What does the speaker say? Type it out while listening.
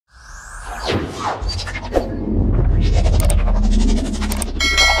Hello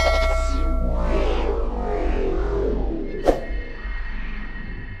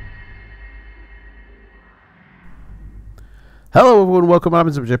everyone, welcome. I'm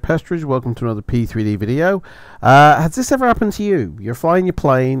Pestridge. Welcome to another P3D video. Has this ever happened to you? You're flying your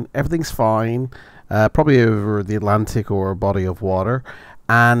plane, everything's fine, probably over the Atlantic or a body of water,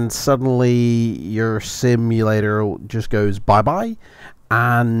 and suddenly your simulator just goes bye-bye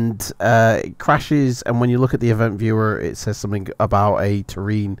and it crashes, and when you look at the event viewer it says something about a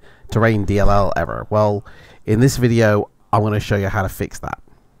terrain DLL error. Well, in this video I'm going to show you how to fix that.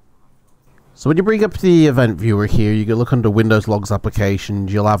 So when you bring up the event viewer here, you can look under Windows Logs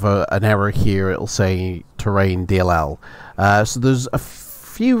Applications, you'll have an error here, it'll say terrain DLL. So there's a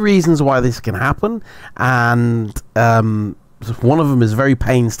few reasons why this can happen, and one of them is very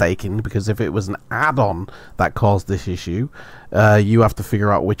painstaking, because if it was an add-on that caused this issue, you have to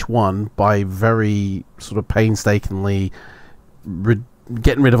figure out which one by very sort of painstakingly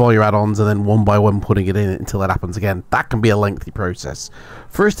getting rid of all your add-ons and then one by one putting it in until it happens again. That can be a lengthy process.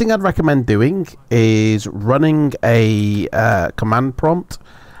 First thing I'd recommend doing is running a command prompt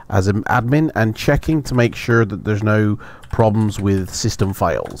as an admin and checking to make sure that there's no problems with system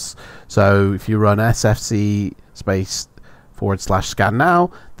files. So if you run sfc /scan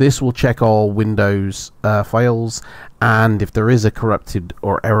now, this will check all Windows files, and if there is a corrupted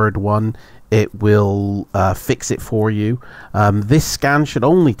or errored one, it will fix it for you. This scan should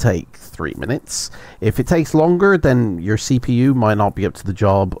only take 3 minutes. If it takes longer, then your CPU might not be up to the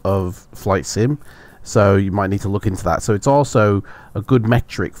job of FLIGHTSIM, so you might need to look into that. So it's also a good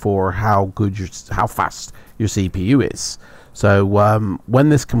metric for how fast your CPU is. So when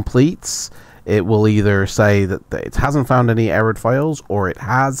this completes, it will either say that it hasn't found any errored files, or it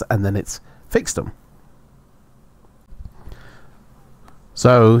has and then it's fixed them.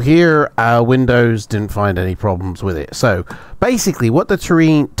 So here, Windows didn't find any problems with it. So basically what the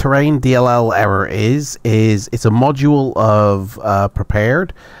terrain DLL error is it's a module of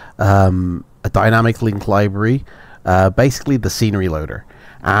prepared, a dynamic link library, basically the scenery loader.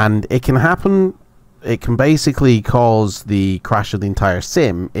 And it can happen, it can basically cause the crash of the entire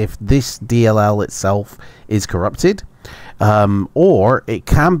sim if this DLL itself is corrupted. Or it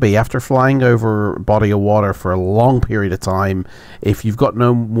can be after flying over a body of water for a long period of time. If you've got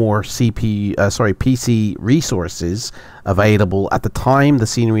no more PC resources available at the time the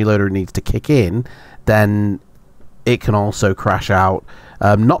scenery loader needs to kick in, then it can also crash out.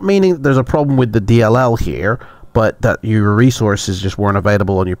 Not meaning that there's a problem with the DLL here, but that your resources just weren't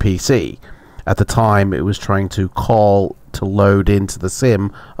available on your PC at the time it was trying to call to load into the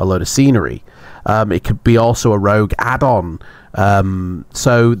sim a load of scenery. It could be also a rogue add-on.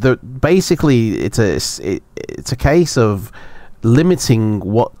 So basically it's a case of limiting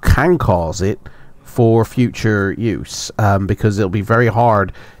what can cause it for future use, because it'll be very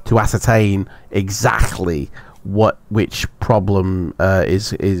hard to ascertain exactly which problem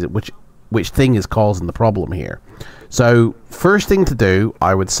which thing is causing the problem here. So first thing to do,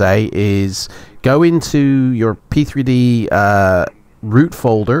 I would say, is go into your P3D root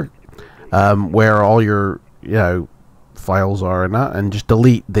folder, where all your files are in that, and just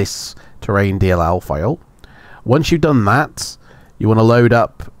delete this terrain DLL file. Once you've done that, you want to load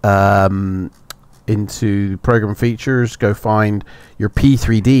up into program features, go find your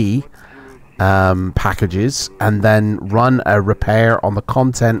P3D packages, and then run a repair on the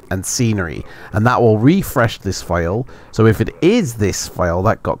content and scenery, and that will refresh this file. So if it is this file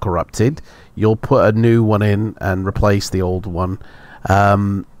that got corrupted, you'll put a new one in and replace the old one.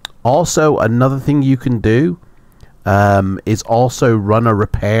 Also, another thing you can do is also run a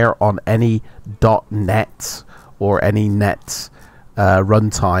repair on any .NET or any net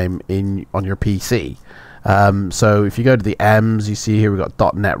runtime on your PC. So if you go to the M's, you see here we've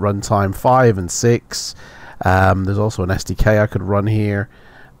got .NET runtime 5 and 6. There's also an SDK I could run here.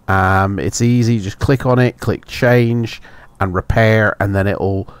 It's easy, just click on it, click change and repair, and then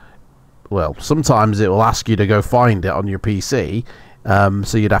it'll, well, sometimes it will ask you to go find it on your PC,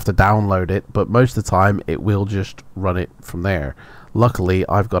 so you'd have to download it, but most of the time it will just run it from there. Luckily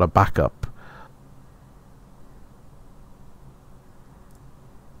I've got a backup.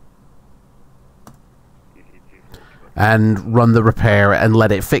 And run the repair and let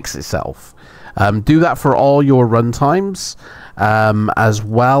it fix itself. Do that for all your runtimes, as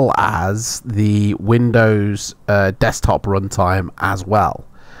well as the Windows desktop runtime as well.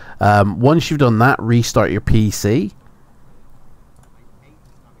 Once you've done that, restart your PC.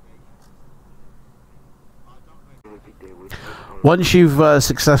 Once you've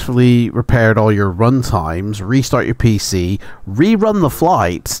successfully repaired all your run times, restart your PC, rerun the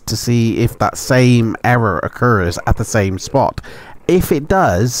flight to see if that same error occurs at the same spot. If it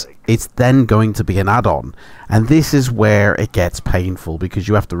does, it's then going to be an add-on. And this is where it gets painful, because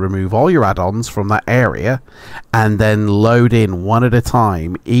you have to remove all your add-ons from that area and then load in one at a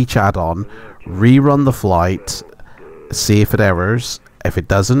time each add-on, rerun the flight, see if it errors. If it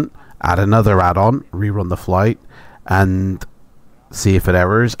doesn't, add another add-on, rerun the flight, and see if it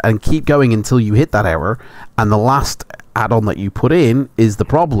errors, and keep going until you hit that error, and the last add-on that you put in is the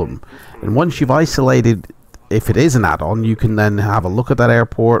problem. And once you've isolated if it is an add-on, you can then have a look at that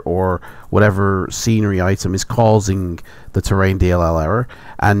airport or whatever scenery item is causing the terrain DLL error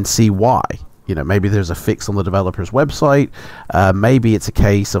and see why. You know, maybe there's a fix on the developer's website, maybe it's a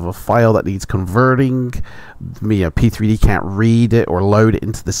case of a file that needs converting. P3D can't read it or load it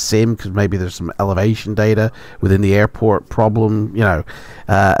into the sim because maybe there's some elevation data within the airport problem. You know,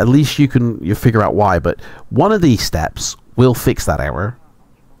 at least you figure out why. But one of these steps will fix that error,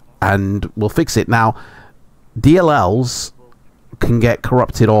 and we'll fix it. Now, DLLs can get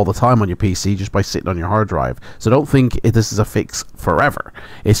corrupted all the time on your PC just by sitting on your hard drive. So don't think this is a fix forever.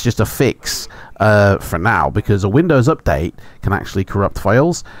 It's just a fix for now, because a Windows update can actually corrupt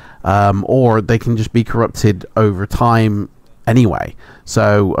files, or they can just be corrupted over time anyway.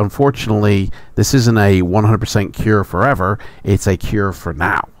 So unfortunately, this isn't a 100% cure forever. It's a cure for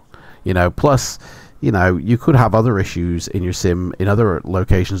now. You know, plus, you know, you could have other issues in your sim in other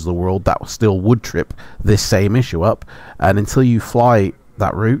locations of the world that still would trip this same issue up, and until you fly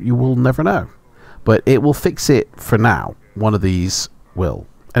that route, you will never know. But it will fix it for now. One of these will.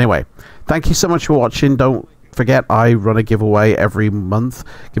 Anyway, thank you so much for watching. Don't forget, I run a giveaway every month.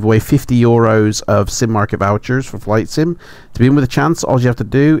 Give away 50 euros of sim market vouchers for FLIGHTSIM. To be in with a chance, all you have to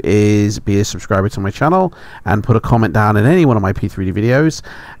do is be a subscriber to my channel and put a comment down in any one of my P3D videos.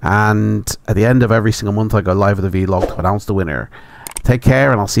 And at the end of every single month, I go live with a vlog to announce the winner. Take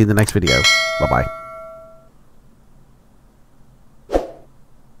care, and I'll see you in the next video. Bye-bye.